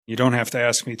You don't have to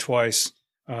ask me twice.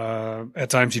 At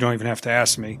times, you don't even have to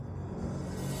ask me.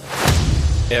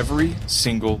 Every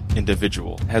single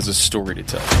individual has a story to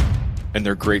tell, and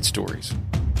they're great stories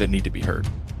that need to be heard.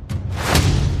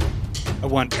 I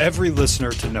want every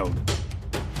listener to know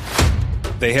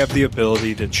they have the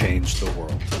ability to change the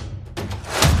world.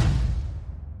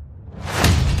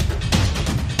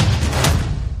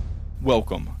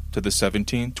 Welcome to the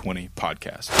 1720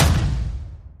 Podcast.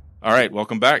 All right,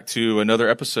 welcome back to another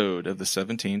episode of the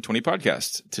 1720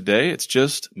 Podcast. Today, it's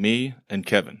just me and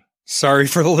Kevin. Sorry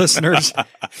for the listeners.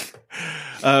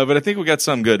 But I think we got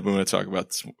something good we want to talk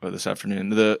about this afternoon.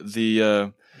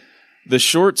 The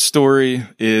short story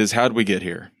is how'd we get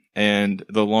here? And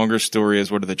the longer story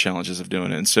is what are the challenges of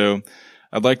doing it? And so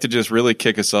I'd like to just really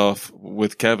kick us off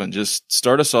with Kevin. Just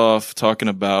start us off talking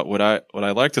about what I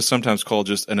like to sometimes call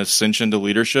just an ascension to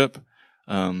leadership.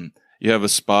 You have a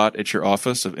spot at your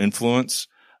office of influence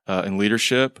and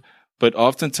leadership, but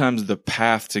oftentimes the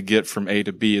path to get from A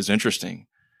to B is interesting.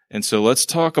 And so let's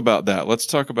talk about that. Let's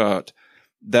talk about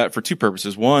that for two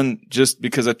purposes. One, just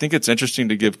because I think it's interesting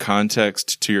to give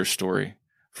context to your story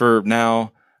for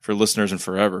now, for listeners and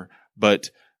forever.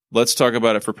 But let's talk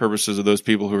about it for purposes of those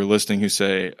people who are listening who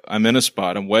say, I'm in a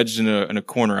spot, I'm wedged in a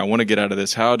corner. I want to get out of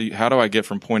this. How do I get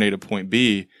from point A to point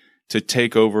B to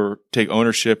take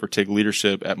ownership or take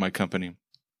leadership at my company?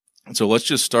 And so let's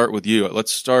just start with you.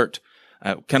 Let's start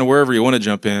kind of wherever you want to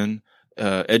jump in,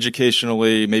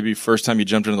 educationally, maybe first time you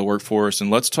jumped into the workforce. And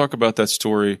let's talk about that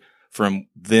story from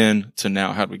then to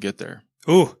now. How'd we get there?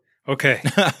 Ooh, okay.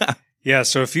 Yeah.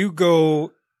 So if you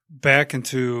go back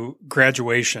into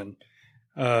graduation,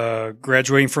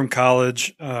 graduating from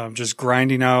college, just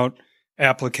grinding out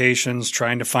applications,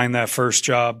 trying to find that first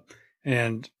job,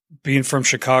 and being from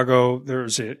Chicago,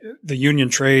 the union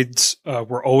trades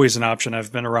were always an option. I've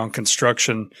been around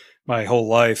construction my whole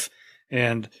life,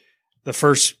 and the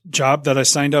first job that I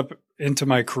signed up into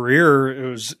my career, it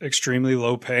was extremely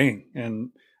low paying. And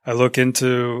I look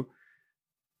into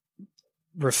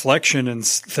reflection and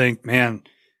think, man,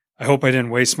 I hope I didn't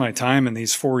waste my time in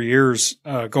these 4 years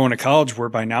going to college, where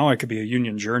by now I could be a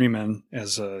union journeyman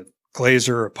as a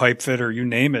glazer, a pipe fitter, you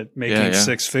name it, making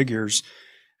six figures.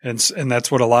 And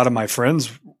that's what a lot of my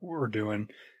friends were doing.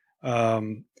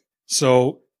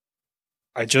 So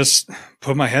I just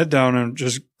put my head down and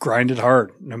just grinded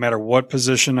hard, no matter what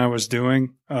position I was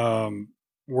doing,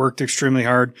 worked extremely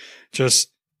hard,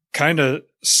 just kind of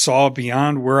saw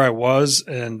beyond where I was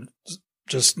and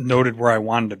just noted where I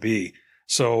wanted to be.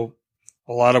 So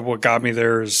a lot of what got me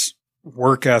there is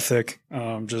work ethic,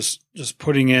 just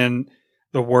putting in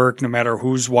the work, no matter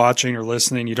who's watching or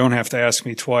listening. You don't have to ask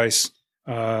me twice.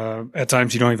 At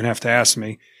times you don't even have to ask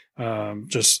me.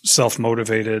 Just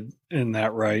self-motivated in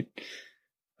that, right?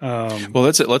 Well,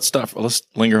 that's it. Let's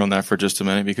linger on that for just a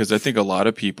minute, because I think a lot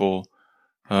of people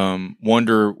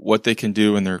wonder what they can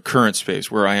do in their current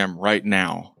space, where I am right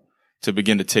now, to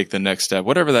begin to take the next step,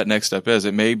 whatever that next step is.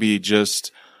 It may be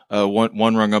just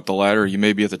one rung up the ladder. You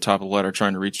may be at the top of the ladder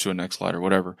trying to reach to a next ladder,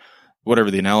 whatever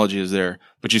the analogy is there.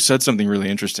 But you said something really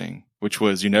interesting, which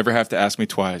was you never have to ask me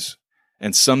twice.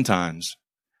 And sometimes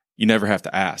you never have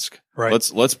to ask. Right.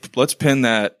 Let's pin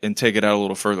that and take it out a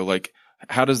little further. Like,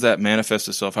 how does that manifest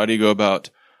itself? How do you go about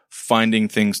finding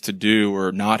things to do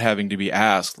or not having to be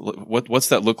asked? What's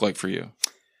that look like for you?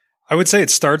 I would say it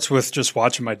starts with just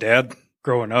watching my dad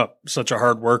growing up. Such a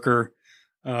hard worker,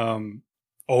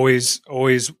 always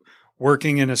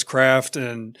working in his craft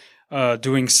and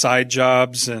doing side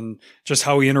jobs, and just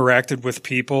how he interacted with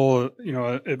people. You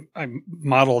know, I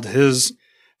modeled his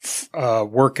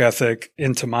work ethic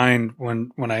into mine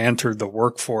when I entered the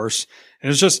workforce. And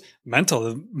it was just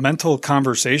mental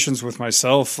conversations with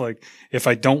myself. Like, if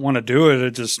I don't want to do it,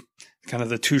 it just kind of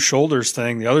the two shoulders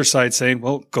thing, the other side saying,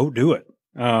 well, go do it.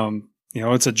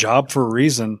 It's a job for a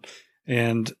reason,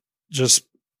 and just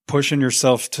pushing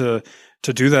yourself to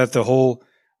do that. The whole,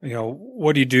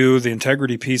 what do you do? The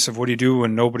integrity piece of what do you do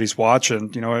when nobody's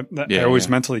watching? I always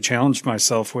mentally challenged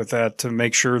myself with that to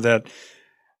make sure that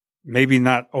maybe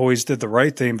not always did the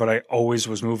right thing, but I always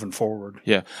was moving forward.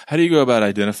 Yeah. How do you go about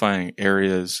identifying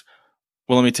areas?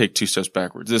 Well, let me take two steps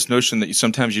backwards. This notion that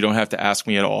sometimes you don't have to ask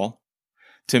me at all.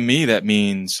 To me, that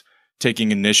means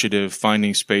taking initiative,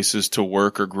 finding spaces to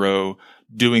work or grow,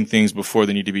 doing things before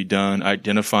they need to be done,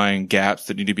 identifying gaps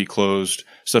that need to be closed,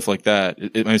 stuff like that.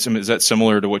 Is that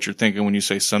similar to what you're thinking when you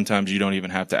say sometimes you don't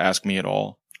even have to ask me at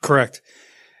all? Correct.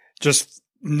 Just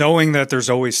knowing that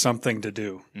there's always something to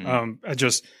do.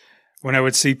 When I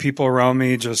would see people around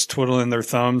me just twiddling their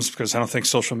thumbs, because I don't think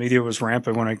social media was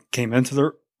rampant when I came into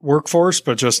the workforce,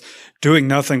 but just doing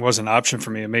nothing was an option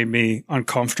for me. It made me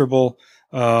uncomfortable.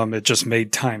 It just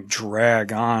made time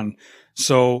drag on.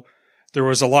 So there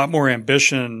was a lot more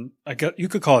ambition. You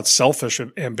could call it selfish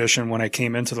ambition when I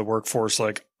came into the workforce.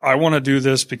 Like, I want to do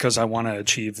this because I want to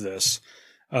achieve this.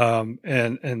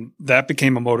 And that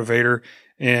became a motivator.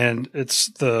 And it's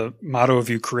the motto of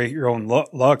you create your own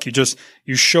luck.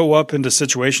 You show up into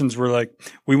situations where like,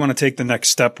 we want to take the next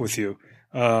step with you.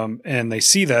 And they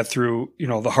see that through,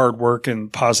 the hard work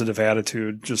and positive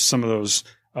attitude, just some of those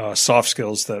soft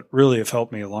skills that really have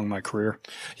helped me along my career.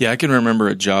 Yeah, I can remember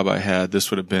a job I had.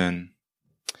 This would have been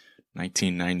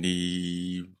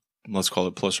 1990, let's call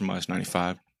it plus or minus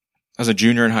 95. I was a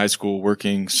junior in high school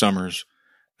working summers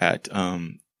at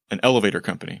an elevator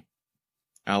company,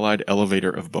 Allied Elevator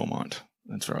of Beaumont.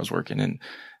 That's where I was working. And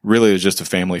really it was just a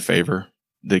family favor.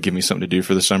 They give me something to do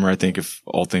for the summer. I think if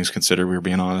all things considered, we were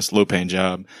being honest, low paying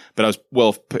job, but I was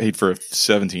well paid for a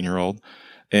 17-year-old.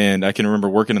 And I can remember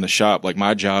working in the shop. Like,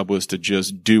 my job was to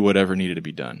just do whatever needed to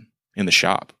be done in the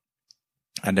shop.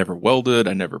 I never welded.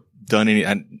 I never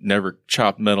I never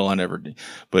chopped metal.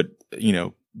 But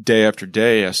day after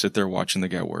day, I sit there watching the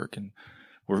guy work, and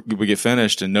we get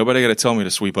finished and nobody got to tell me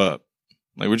to sweep up.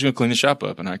 Like, we're just going to clean the shop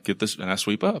up, and I get this and I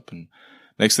sweep up. And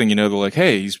next thing you know, they're like,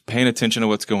 hey, he's paying attention to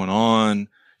what's going on,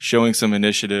 showing some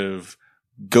initiative.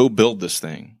 Go build this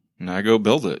thing. And I go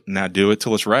build it, and I do it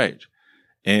till it's right.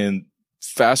 And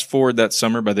fast forward that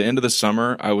summer, by the end of the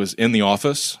summer, I was in the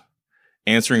office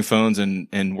answering phones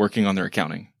and working on their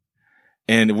accounting.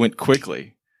 And it went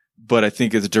quickly. But I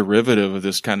think it's a derivative of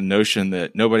this kind of notion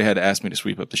that nobody had to ask me to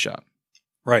sweep up the shop.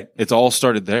 Right. It's all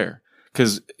started there.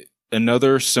 Because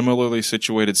another similarly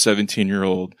situated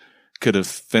 17-year-old could have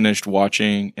finished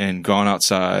watching and gone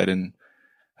outside, and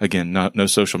again, no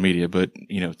social media, but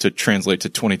to translate to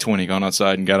 2020, gone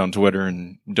outside and got on Twitter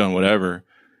and done whatever.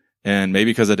 And maybe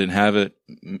because I didn't have it,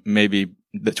 maybe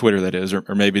the Twitter that is, or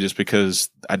maybe just because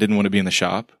I didn't want to be in the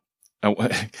shop.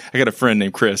 I got a friend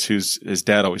named Chris his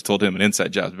dad always told him an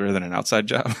inside job is better than an outside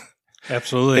job.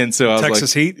 Absolutely. And so I was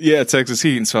Texas Heat? Yeah, Texas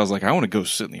Heat. And so I was like, I want to go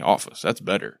sit in the office. That's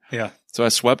better. Yeah. So I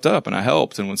swept up and I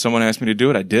helped. And when someone asked me to do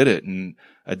it, I did it. And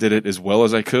I did it as well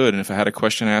as I could. And if I had a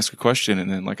question, I asked a question.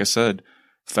 And then, like I said,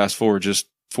 fast forward just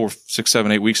 4, 6,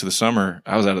 7, 8 weeks of the summer,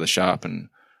 I was out of the shop and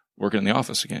working in the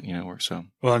office again, so.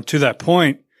 Well, and to that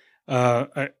point,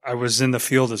 I was in the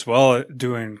field as well,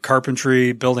 doing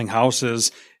carpentry, building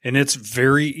houses, and it's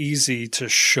very easy to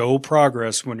show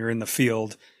progress when you're in the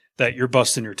field that you're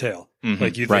busting your tail. Mm-hmm.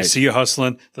 Like Right. They see you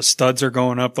hustling, the studs are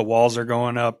going up, the walls are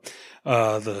going up,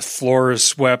 the floor is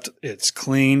swept, it's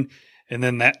clean. And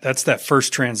then that's that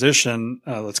first transition,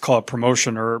 let's call it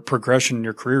promotion or progression in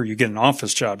your career. You get an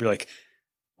office job. You're like,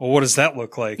 well, what does that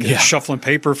look like? Yeah. Shuffling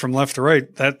paper from left to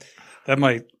right. That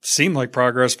might seem like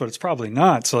progress, but it's probably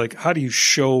not. So like, how do you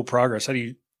show progress? How do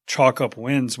you chalk up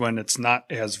wins when it's not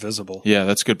as visible? Yeah,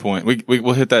 that's a good point.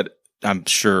 We'll hit that, I'm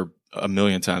sure, a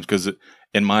million times, because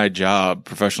in my job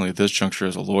professionally at this juncture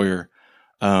as a lawyer,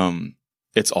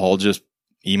 it's all just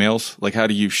emails. Like, how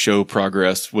do you show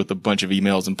progress with a bunch of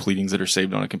emails and pleadings that are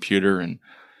saved on a computer? And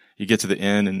you get to the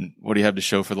end, and what do you have to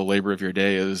show for the labor of your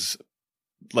day is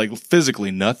like physically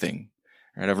nothing.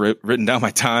 Right. I've written down my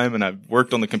time, and I've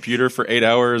worked on the computer for 8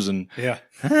 hours, and Yeah.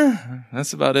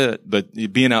 That's about it. But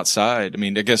being outside, I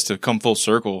mean, I guess to come full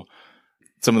circle,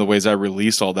 some of the ways I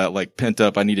release all that, like pent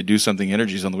up, I need to do something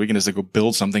energies on the weekend, is to go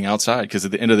build something outside. Cause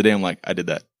at the end of the day, I'm like, I did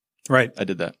that. Right. I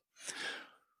did that.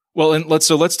 Well, and let's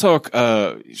talk,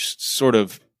 sort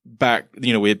of back,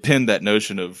 we had pinned that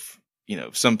notion of,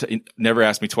 never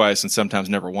ask me twice and sometimes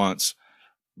never once.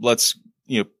 Let's,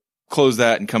 close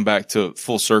that and come back to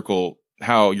full circle,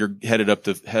 how you're headed up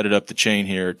the chain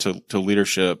here to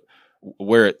leadership.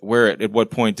 At what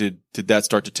point did that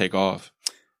start to take off?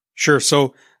 Sure.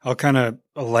 So I'll kind of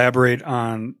elaborate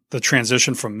on the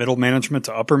transition from middle management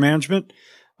to upper management.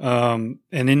 And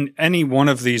in any one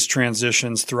of these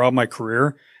transitions throughout my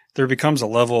career, there becomes a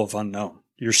level of unknown.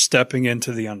 You're stepping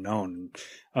into the unknown.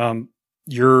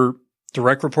 Your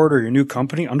direct report or your new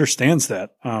company understands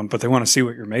that, but they want to see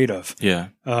what you're made of. Yeah.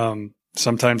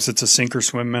 Sometimes it's a sink or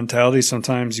swim mentality.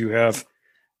 Sometimes you have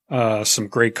some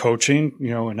great coaching,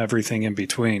 and everything in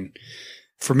between.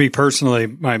 For me personally,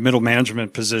 my middle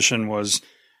management position was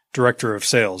director of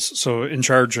sales. So in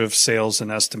charge of sales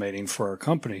and estimating for our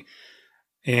company.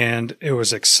 And it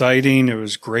was exciting. It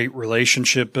was great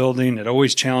relationship building. It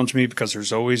always challenged me because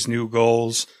there's always new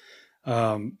goals.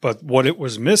 But what it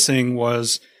was missing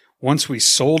was once we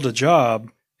sold a job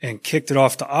and kicked it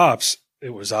off to ops,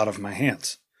 it was out of my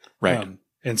hands. Right.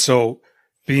 And so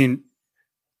being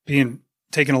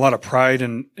taking a lot of pride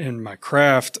in my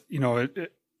craft,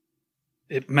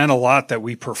 it meant a lot that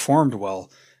we performed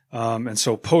well. And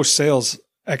so post sales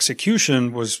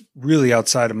execution was really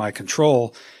outside of my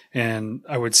control. And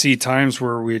I would see times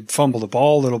where we'd fumble the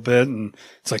ball a little bit, and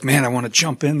it's like, man, I want to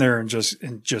jump in there and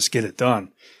just get it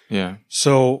done. Yeah.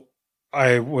 So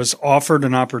I was offered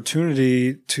an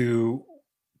opportunity to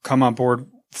come on board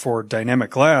for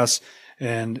Dynamic Glass,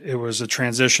 and it was a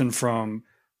transition from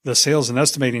the sales and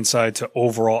estimating side to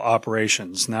overall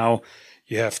operations. Now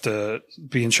you have to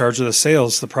be in charge of the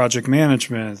sales, the project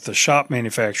management, the shop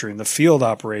manufacturing, the field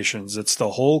operations. It's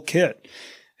the whole kit.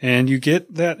 And you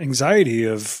get that anxiety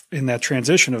in that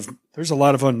transition of, there's a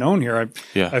lot of unknown here.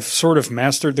 I've sort of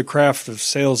mastered the craft of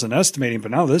sales and estimating, but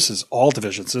now this is all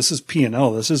divisions. This is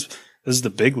P&L. This is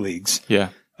the big leagues. Yeah.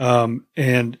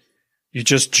 And you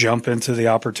just jump into the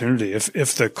opportunity.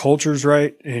 If the culture's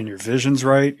right and your vision's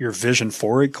right, your vision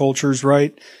for a culture's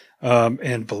right,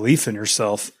 and belief in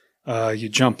yourself, you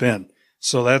jump in.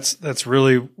 So that's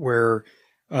really where,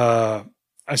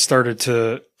 I started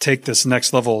to take this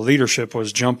next level of leadership,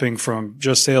 was jumping from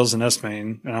just sales and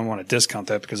estimating. And I don't want to discount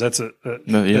that because that's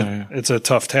it's a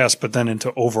tough task, but then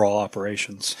into overall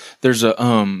operations. There's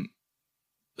let me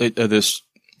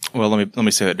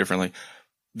say that differently.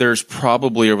 There's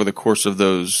probably over the course of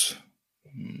those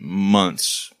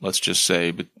months, let's just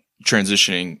say, but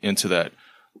transitioning into that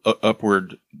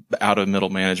upward out of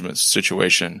middle management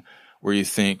situation where you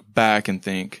think back and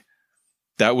think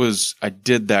I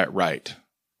did that right.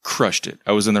 Crushed it.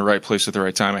 I was in the right place at the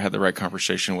right time. I had the right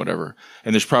conversation, whatever.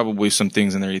 And there's probably some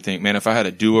things in there you think, man, if I had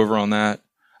a do-over on that,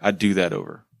 I'd do that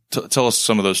over. Tell us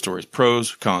some of those stories.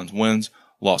 Pros, cons, wins,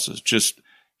 losses. Just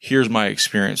here's my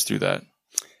experience through that.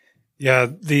 Yeah,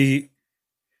 the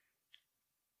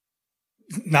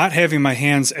not having my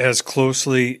hands as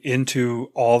closely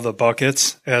into all the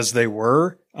buckets as they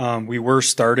were. We were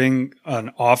starting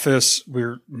an office. We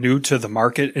were new to the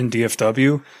market in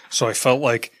DFW. So I felt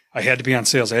like I had to be on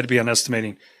sales. I had to be on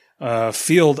estimating,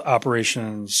 field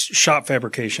operations, shop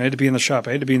fabrication. I had to be in the shop.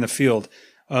 I had to be in the field.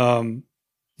 Once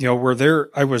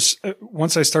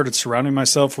I started surrounding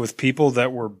myself with people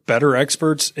that were better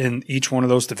experts in each one of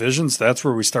those divisions, that's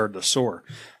where we started to soar.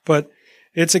 But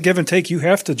it's a give and take. You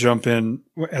have to jump in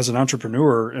as an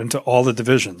entrepreneur into all the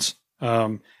divisions,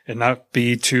 and not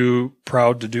be too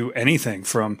proud to do anything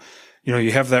from,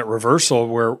 you have that reversal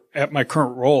where at my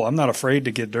current role, I'm not afraid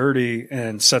to get dirty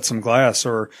and set some glass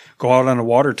or go out on a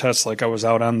water test like I was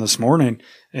out on this morning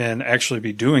and actually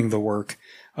be doing the work,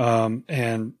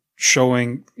 and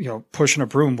showing, pushing a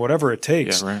broom, whatever it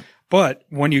takes. Yeah, right. But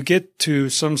when you get to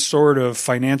some sort of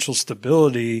financial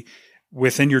stability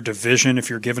within your division, if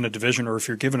you're given a division or if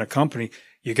you're given a company,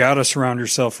 you got to surround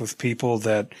yourself with people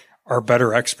that are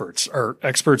better experts, are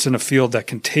experts in a field that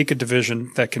can take a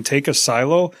division, that can take a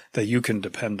silo that you can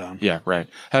depend on. Yeah, right.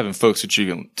 Having folks that you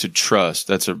can to trust,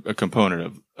 that's a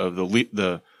component of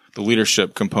the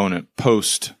leadership component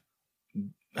post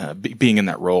being in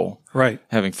that role. Right.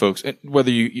 Having folks,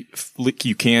 whether you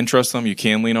can trust them, you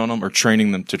can lean on them, or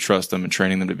training them to trust them and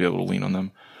training them to be able to lean on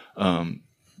them.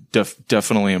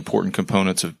 Definitely important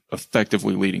components of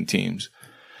effectively leading teams.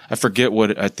 I forget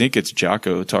I think it's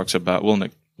Jocko talks about,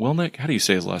 Wilnick, how do you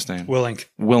say his last name?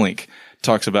 Willink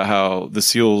talks about how the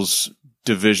SEALs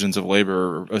divisions of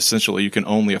labor, essentially you can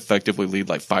only effectively lead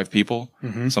like 5 people,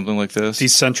 something like this.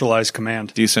 Decentralized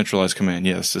command.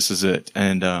 Yes, this is it.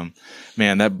 And,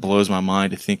 man, that blows my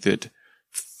mind to think that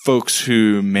folks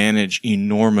who manage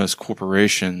enormous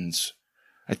corporations,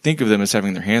 I think of them as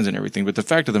having their hands in everything. But the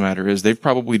fact of the matter is they've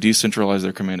probably decentralized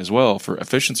their command as well for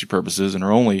efficiency purposes and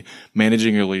are only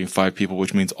managing or leading 5 people,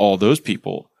 which means all those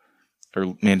people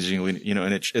are managing,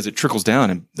 and as it trickles down,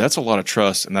 and that's a lot of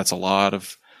trust, and that's a lot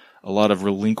of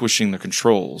relinquishing the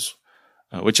controls,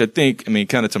 which I think,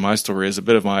 kind of to my story, is a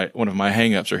bit of one of my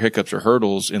hangups or hiccups or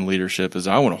hurdles in leadership is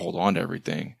I want to hold on to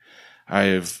everything.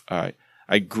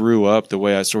 I grew up the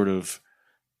way I sort of,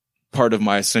 part of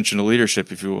my ascension to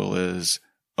leadership, if you will, is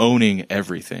owning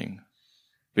everything,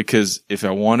 because if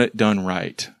I want it done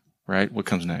right, what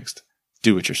comes next?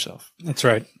 Do it yourself. That's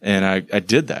right. And I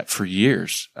did that for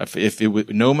years. If it was,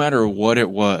 no matter what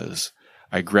it was,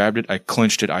 I grabbed it, I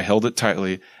clenched it, I held it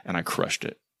tightly, and I crushed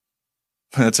it.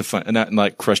 That's and not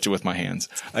like crushed it with my hands.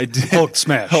 I did Hulk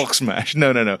smash.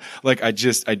 No. Like I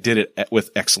did it with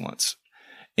excellence.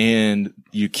 And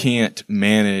you can't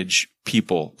manage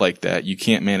people like that. You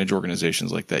can't manage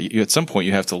organizations like that. At some point,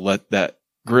 you have to let that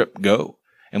grip go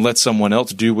and let someone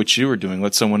else do what you were doing.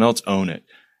 Let someone else own it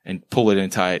and pull it in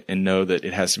tight and know that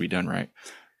it has to be done right.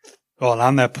 Well, and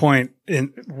on that point,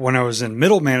 when I was in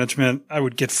middle management, I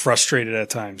would get frustrated at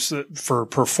times for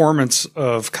performance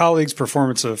of colleagues,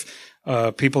 performance of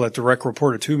people that direct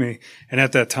reported to me. And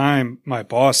at that time, my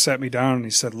boss sat me down and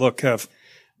he said, look, Kev,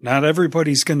 not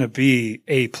everybody's going to be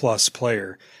A+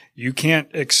 player. You can't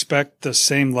expect the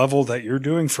same level that you're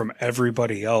doing from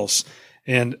everybody else.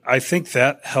 And I think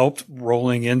that helped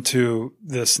rolling into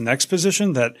this next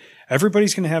position, that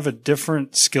everybody's going to have a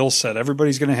different skill set.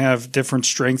 Everybody's going to have different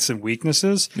strengths and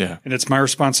weaknesses. Yeah. And it's my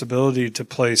responsibility to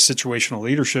play situational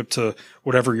leadership to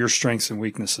whatever your strengths and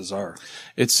weaknesses are.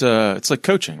 It's like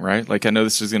coaching, right? Like, I know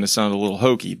this is going to sound a little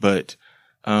hokey, but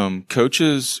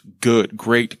coaches,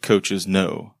 great coaches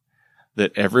know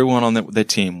that everyone on the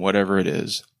team, whatever it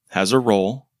is, has a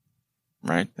role,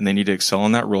 right? And they need to excel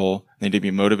in that role. They need to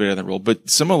be motivated in that role. But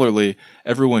similarly,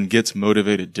 everyone gets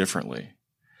motivated differently.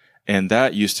 And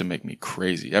that used to make me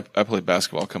crazy. I played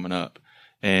basketball coming up,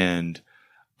 and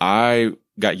I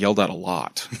got yelled at a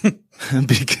lot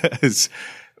because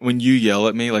when you yell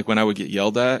at me, like when I would get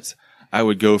yelled at, I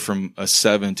would go from a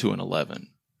 7 to an 11.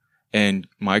 And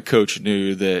my coach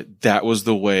knew that that was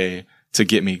the way to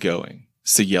get me going,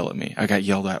 is to yell at me. I got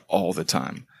yelled at all the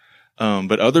time.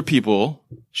 But other people,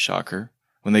 shocker,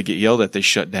 when they get yelled at, they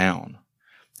shut down.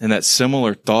 And that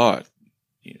similar thought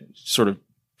sort of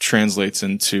translates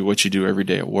into what you do every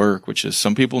day at work, which is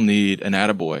some people need an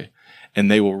attaboy,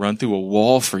 and they will run through a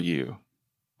wall for you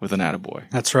with an attaboy.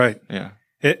 That's right. Yeah.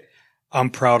 I'm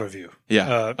proud of you.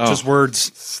 Yeah. Just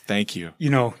words. Thank you.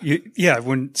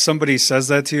 When somebody says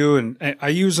that to you, and I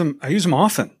use them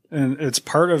often, and it's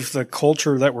part of the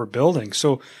culture that we're building.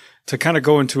 So to kind of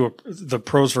go into the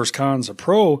pros versus cons of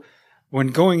pro, when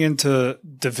going into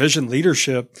division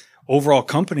leadership, overall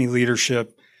company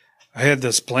leadership, I had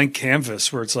this blank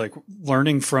canvas where it's like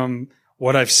learning from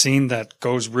what I've seen that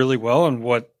goes really well and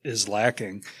what is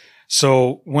lacking.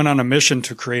 So went on a mission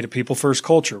to create a people first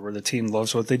culture where the team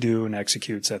loves what they do and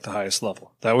executes at the highest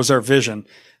level. That was our vision.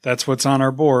 That's what's on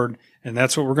our board. And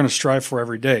that's what we're going to strive for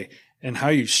every day. And how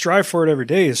you strive for it every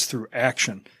day is through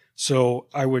action. So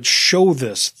I would show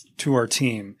this to our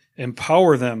team,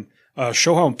 empower them,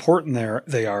 show how important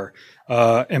they are,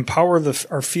 empower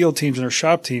our field teams and our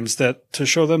shop teams to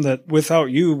show them that without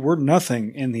you, we're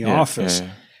nothing in the office.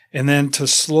 Yeah. And then to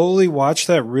slowly watch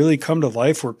that really come to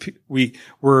life where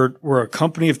we're a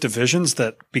company of divisions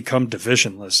that become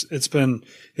divisionless. It's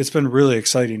been really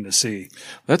exciting to see.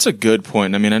 That's a good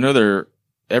point. I mean, I know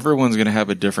everyone's going to have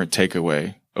a different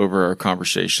takeaway over our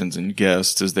conversations and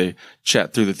guests as they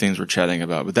chat through the things we're chatting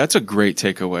about. But that's a great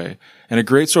takeaway and a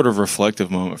great sort of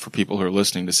reflective moment for people who are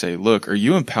listening to say, look, are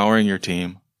you empowering your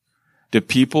team? Do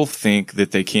people think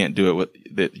that they can't do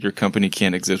it, that your company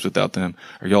can't exist without them?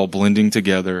 Are y'all blending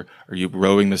together? Are you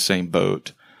rowing the same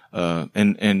boat?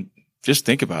 And just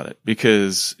think about it,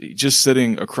 because just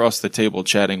sitting across the table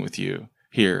chatting with you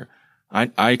here,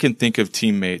 I can think of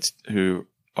teammates who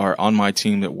are on my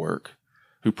team at work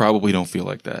who probably don't feel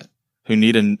like that, who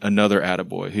need another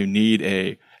attaboy, who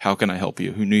need how can I help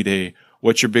you? Who need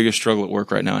what's your biggest struggle at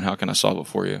work right now and how can I solve it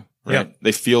for you? Right? Yeah.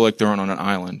 They feel like they're on an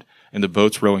island and the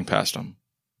boat's rowing past them.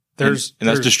 And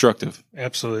that's destructive.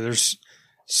 Absolutely. There's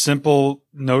simple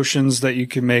notions that you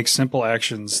can make, simple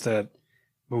actions that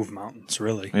move mountains,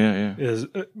 really. Yeah.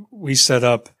 We set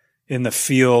up in the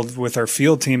field with our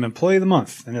field team Employee of the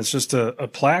Month. And it's just a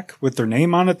plaque with their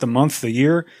name on it, the month, the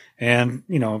year, and,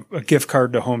 a gift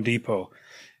card to Home Depot.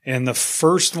 And the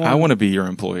first one. I want to be your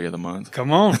Employee of the Month.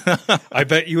 Come on. I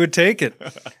bet you would take it.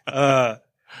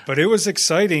 But it was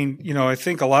exciting. I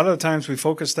think a lot of the times we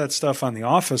focus that stuff on the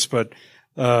office, but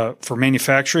for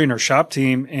manufacturing, our shop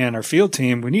team and our field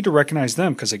team, we need to recognize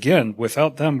them because, again,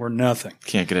 without them, we're nothing.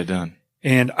 Can't get it done.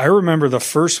 And I remember the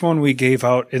first one we gave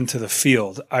out into the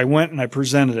field, I went and I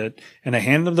presented it and I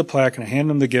handed them the plaque and I handed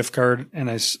them the gift card and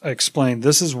I explained,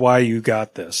 this is why you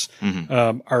got this.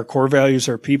 Mm-hmm. Our core values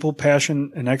are people,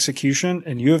 passion, and execution.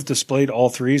 And you have displayed all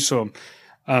three. So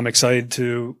I'm excited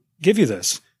to give you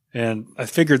this. And I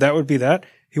figured that would be that.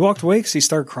 He walked away because he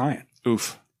started crying.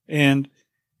 Oof. And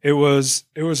it was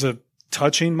a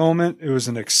touching moment. It was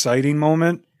an exciting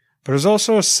moment, but it was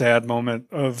also a sad moment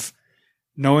of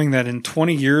knowing that in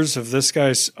 20 years of this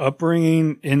guy's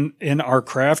upbringing in our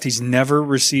craft, he's never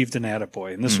received an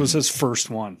attaboy. And this was his first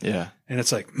one. Yeah. And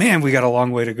it's like, man, we got a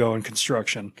long way to go in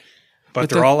construction, but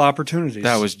they're all opportunities.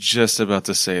 I was just about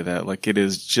to say that. Like, it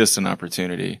is just an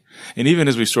opportunity. And even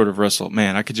as we sort of wrestle,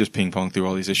 man, I could just ping pong through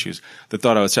all these issues. The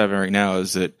thought I was having right now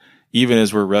is that even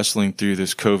as we're wrestling through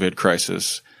this COVID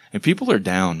crisis and people are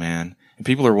down, man, and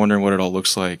people are wondering what it all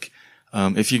looks like.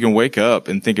 If you can wake up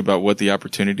and think about what the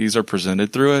opportunities are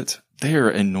presented through it, they are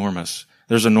enormous.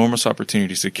 There's enormous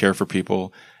opportunities to care for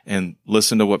people and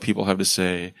listen to what people have to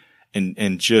say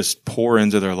and just pour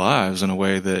into their lives in a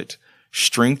way that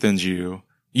strengthens you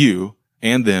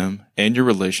and them and your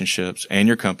relationships and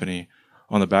your company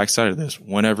on the backside of this,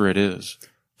 whenever it is.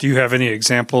 Do you have any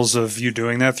examples of you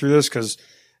doing that through this? Because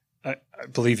I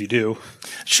believe you do.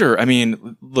 Sure. I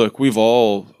mean, look, we've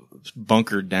all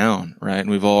bunkered down, right?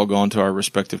 And we've all gone to our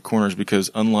respective corners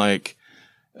because unlike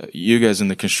you guys in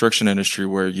the construction industry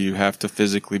where you have to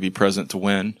physically be present to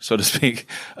win, so to speak,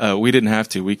 we didn't have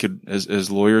to. We could,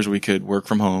 as lawyers, we could work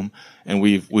from home, and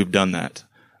we've done that.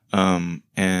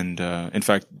 In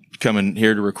fact, coming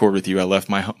here to record with you, I left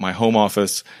my home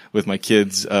office with my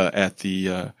kids, at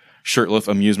the, Shirtlift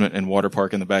amusement and water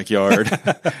park in the backyard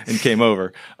and came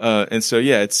over. And so,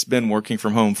 yeah, it's been working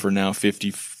from home for now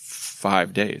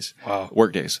 55 days. Wow.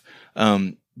 Work days.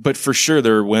 But for sure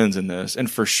there are wins in this,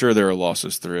 and for sure there are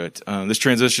losses through it. This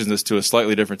transitions us to a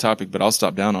slightly different topic, but I'll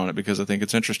stop down on it because I think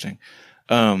it's interesting.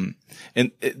 The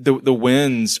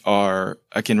wins are,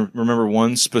 I can remember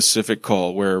one specific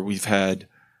call where we've had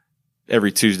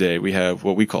every Tuesday, we have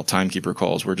what we call timekeeper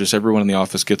calls where just everyone in the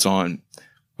office gets on.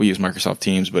 We use Microsoft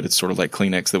Teams, but it's sort of like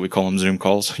Kleenex that we call them Zoom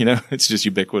calls. You know, it's just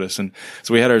ubiquitous. And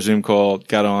so we had our Zoom call,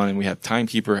 got on, and we have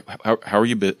timekeeper. How are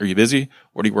you? Are you busy?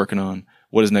 What are you working on?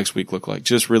 What does next week look like?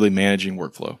 Just really managing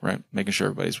workflow, right? Making sure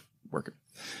everybody's working.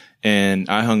 And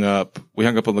we hung up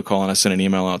on the call, and I sent an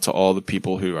email out to all the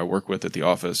people who I work with at the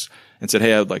office and said,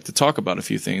 hey, I'd like to talk about a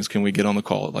few things. Can we get on the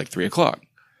call at like 3:00?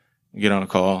 We get on a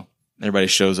call. Everybody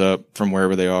shows up from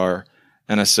wherever they are.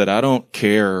 And I said, I don't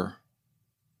care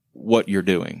what you're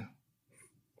doing.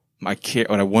 What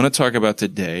I want to talk about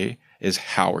today is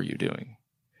how are you doing?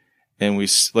 And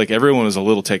everyone was a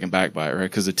little taken back by it, right?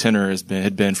 Because the tenor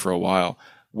had been for a while.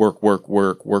 Work. What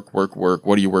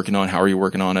are you working on? How are you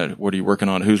working on it? What are you working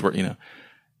on? Who's working,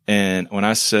 And when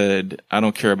I said, I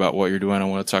don't care about what you're doing, I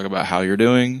want to talk about how you're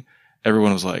doing,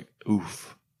 everyone was like,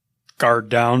 oof. Guard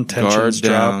down, tensions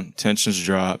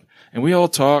drop. And we all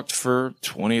talked for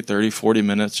 20, 30, 40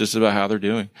 minutes just about how they're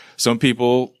doing. Some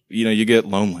people, you get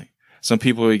lonely. Some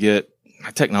people you get,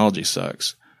 technology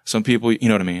sucks. Some people, you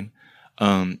know what I mean?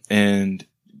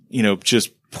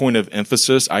 Just point of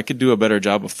emphasis, I could do a better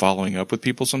job of following up with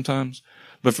people sometimes.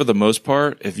 But for the most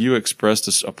part, if you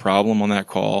expressed a problem on that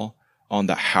call on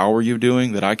the how are you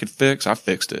doing that I could fix, I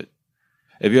fixed it.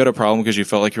 If you had a problem because you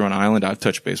felt like you're on an island, I'd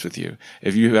touch base with you.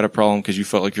 If you had a problem because you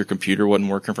felt like your computer wasn't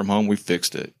working from home, we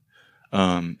fixed it.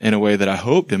 In a way that I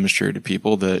hope demonstrated to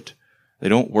people that they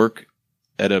don't work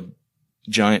at a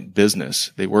giant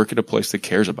business. They work at a place that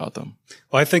cares about them.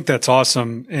 Well, I think that's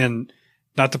awesome. And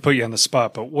not to put you on the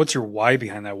spot, but what's your why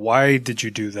behind that? Why did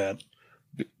you do that?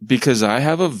 Because I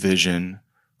have a vision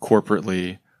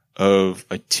corporately of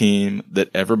a team that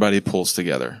everybody pulls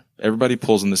together. Everybody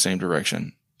pulls in the same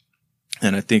direction.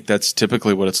 And I think that's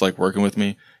typically what it's like working with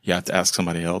me. You have to ask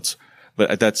somebody else,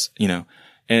 but that's,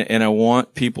 and I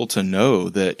want people to know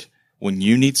that when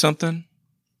you need something,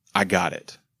 I got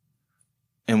it.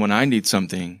 And when I need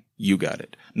something, you got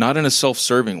it. Not in a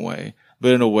self-serving way,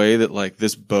 but in a way that like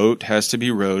this boat has to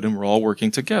be rowed and we're all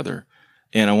working together.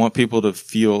 And I want people to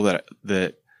feel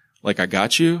that like I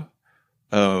got you,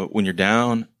 when you're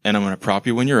down, and I'm going to prop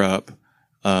you when you're up.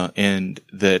 And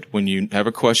that when you have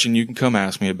a question, you can come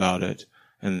ask me about it,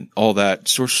 and all that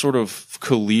sort of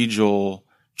collegial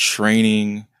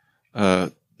training,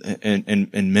 and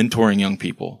mentoring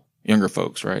younger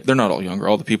folks, right? They're not all younger.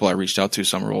 All the people I reached out to,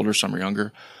 some are older, some are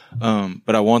younger.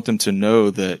 But I want them to know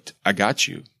that I got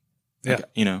you. Yeah.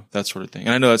 That sort of thing.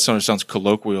 And I know that sounds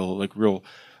colloquial, like real,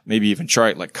 maybe even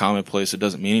trite, like commonplace. It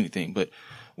doesn't mean anything. But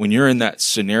when you're in that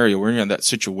scenario, when you're in that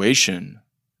situation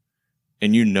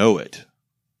and you know it,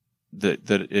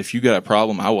 that if you got a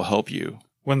problem, I will help you.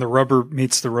 When the rubber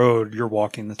meets the road, you're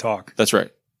walking the talk. That's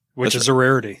right. Which is a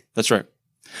rarity. That's right.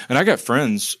 And I got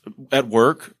friends at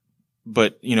work,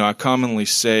 but, I commonly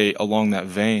say along that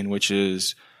vein, which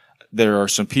is there are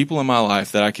some people in my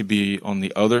life that I could be on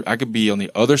the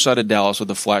other side of Dallas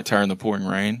with a flat tire in the pouring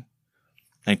rain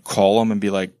and call them and be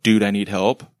like, dude, I need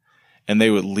help. And they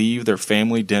would leave their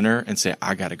family dinner and say,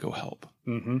 I got to go help.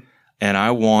 Mm-hmm. And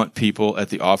I want people at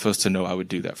the office to know I would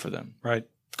do that for them. Right.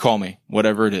 Call me,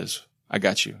 whatever it is. I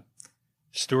got you.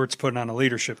 Stuart's putting on a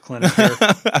leadership clinic here.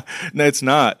 No, it's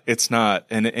not. It's not.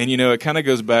 And it kind of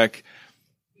goes back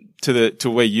to the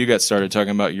way you got started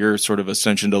talking about your sort of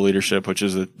ascension to leadership, which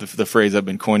is the phrase I've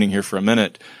been coining here for a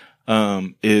minute,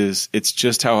 it's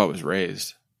just how I was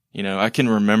raised. I can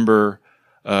remember,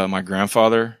 my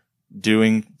grandfather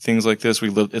doing things like this.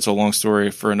 It's a long story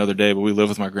for another day, but we lived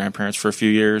with my grandparents for a few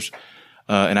years.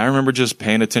 And I remember just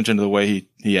paying attention to the way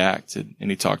he acted, and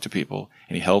he talked to people,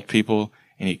 and he helped people,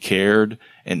 and he cared,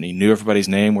 and he knew everybody's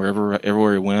name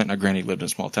everywhere he went. Now, granted, he lived in a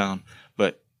small town,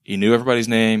 but he knew everybody's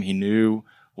name. He knew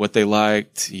what they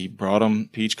liked. He brought them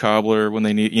peach cobbler when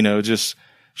they need, just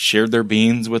shared their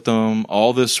beans with them,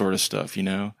 all this sort of stuff,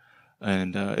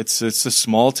 And it's a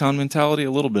small town mentality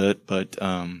a little bit, but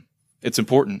it's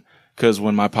important because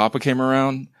when my papa came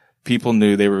around, people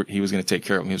knew he was going to take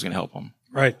care of them. He was going to help them.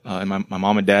 Right. And my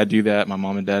mom and dad do that. My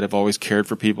mom and dad have always cared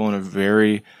for people in a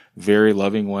very, very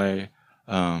loving way.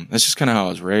 That's just kind of how I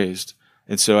was raised.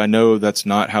 And so I know that's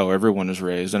not how everyone is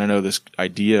raised. And I know this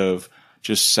idea of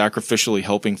just sacrificially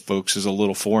helping folks is a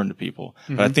little foreign to people.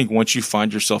 Mm-hmm. But I think once you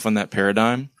find yourself in that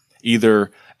paradigm,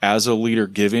 either as a leader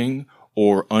giving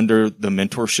or under the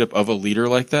mentorship of a leader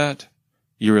like that,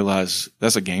 you realize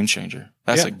that's a game changer.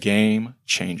 That's a game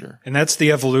changer. And that's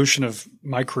the evolution of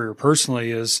my career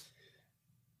personally. Is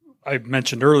I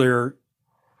mentioned earlier,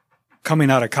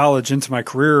 coming out of college into my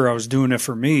career, I was doing it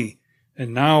for me.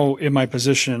 And now in my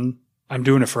position, I'm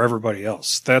doing it for everybody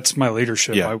else. That's my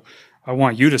leadership. Yeah. I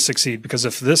want you to succeed, because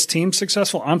if this team's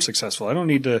successful, I'm successful. I don't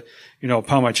need to,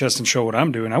 pound my chest and show what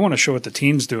I'm doing. I want to show what the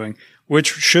team's doing,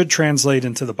 which should translate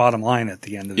into the bottom line at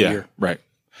the end of the year. Right.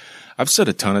 I've said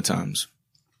a ton of times,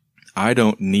 I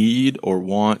don't need or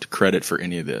want credit for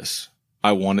any of this.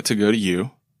 I want it to go to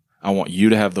you. I want you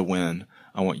to have the win.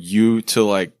 I want you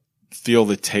to feel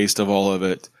the taste of all of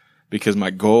it, because my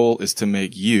goal is to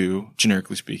make you,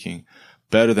 generically speaking,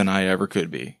 better than I ever could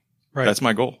be. Right. That's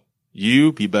my goal.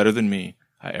 You be better than me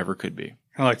I ever could be.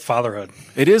 Kind of like fatherhood.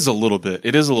 It is a little bit,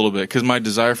 because my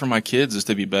desire for my kids is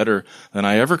to be better than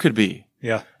I ever could be.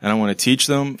 Yeah. And I want to teach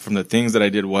them from the things that I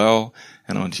did well,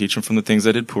 and I want to teach them from the things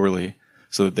I did poorly,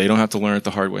 so that they don't have to learn it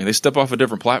the hard way. They step off a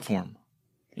different platform,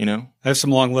 I have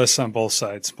some long lists on both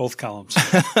sides, both columns.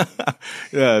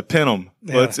 Yeah, pin them.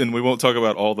 Yeah. And we won't talk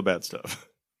about all the bad stuff.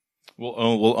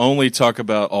 We'll only talk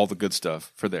about all the good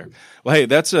stuff for there. Well,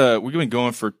 hey, we've been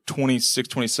going for 26,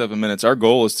 27 minutes. Our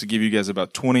goal is to give you guys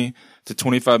about 20 to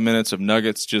 25 minutes of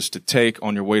nuggets just to take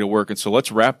on your way to work. And so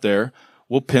let's wrap there.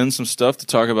 We'll pin some stuff to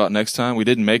talk about next time. We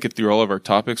didn't make it through all of our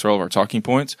topics or all of our talking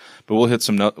points, but we'll hit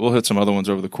some other ones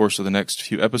over the course of the next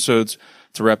few episodes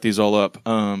to wrap these all up.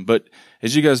 But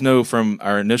as you guys know from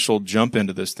our initial jump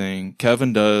into this thing,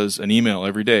 Kevin does an email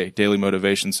every day, daily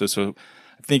motivation. So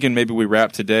thinking maybe we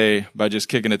wrap today by just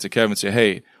kicking it to Kevin and say,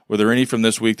 hey, were there any from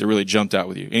this week that really jumped out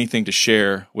with you? Anything to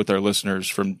share with our listeners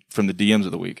from the DMs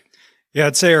of the week? Yeah,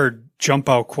 I'd say our jump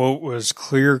out quote was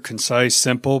clear, concise,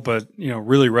 simple, but,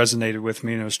 really resonated with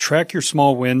me. And it was, track your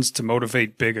small wins to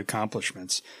motivate big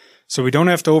accomplishments. So we don't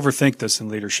have to overthink this in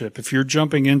leadership. If you're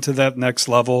jumping into that next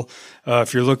level,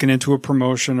 if you're looking into a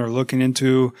promotion or looking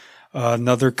into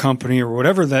another company or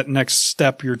whatever that next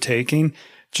step you're taking,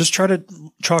 just try to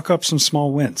chalk up some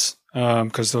small wins,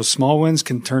 because those small wins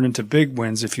can turn into big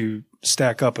wins if you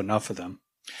stack up enough of them.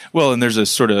 Well, and there's a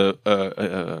sort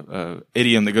of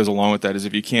idiom that goes along with that, is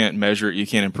if you can't measure it, you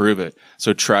can't improve it.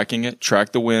 So track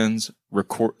the wins,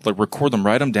 record them,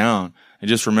 write them down, and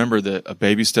just remember that a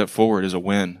baby step forward is a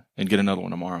win, and get another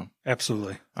one tomorrow.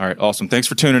 Absolutely. All right. Awesome. Thanks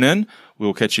for tuning in. We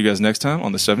will catch you guys next time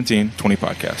on the 1720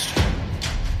 podcast.